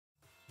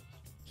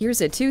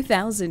Here's a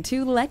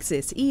 2002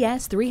 Lexus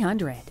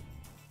ES300.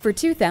 For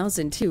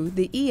 2002,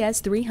 the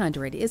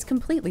ES300 is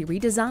completely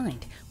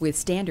redesigned with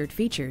standard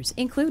features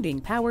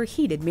including power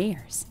heated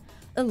mirrors,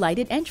 a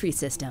lighted entry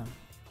system,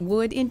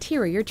 wood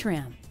interior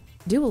trim,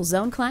 dual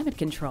zone climate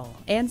control,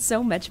 and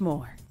so much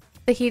more.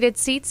 The heated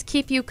seats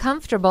keep you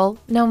comfortable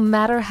no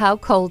matter how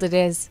cold it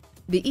is.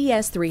 The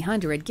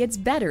ES300 gets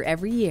better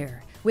every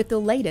year with the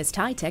latest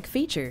high-tech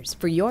features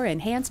for your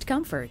enhanced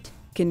comfort,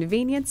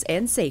 convenience,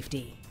 and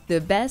safety. The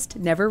best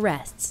never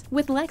rests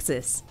with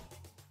Lexus.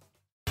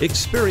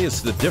 Experience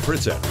the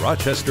difference at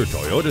Rochester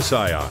Toyota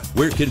Scion.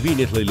 We're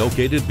conveniently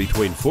located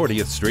between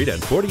 40th Street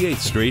and 48th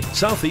Street,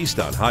 southeast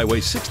on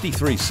Highway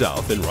 63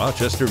 South in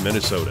Rochester,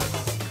 Minnesota.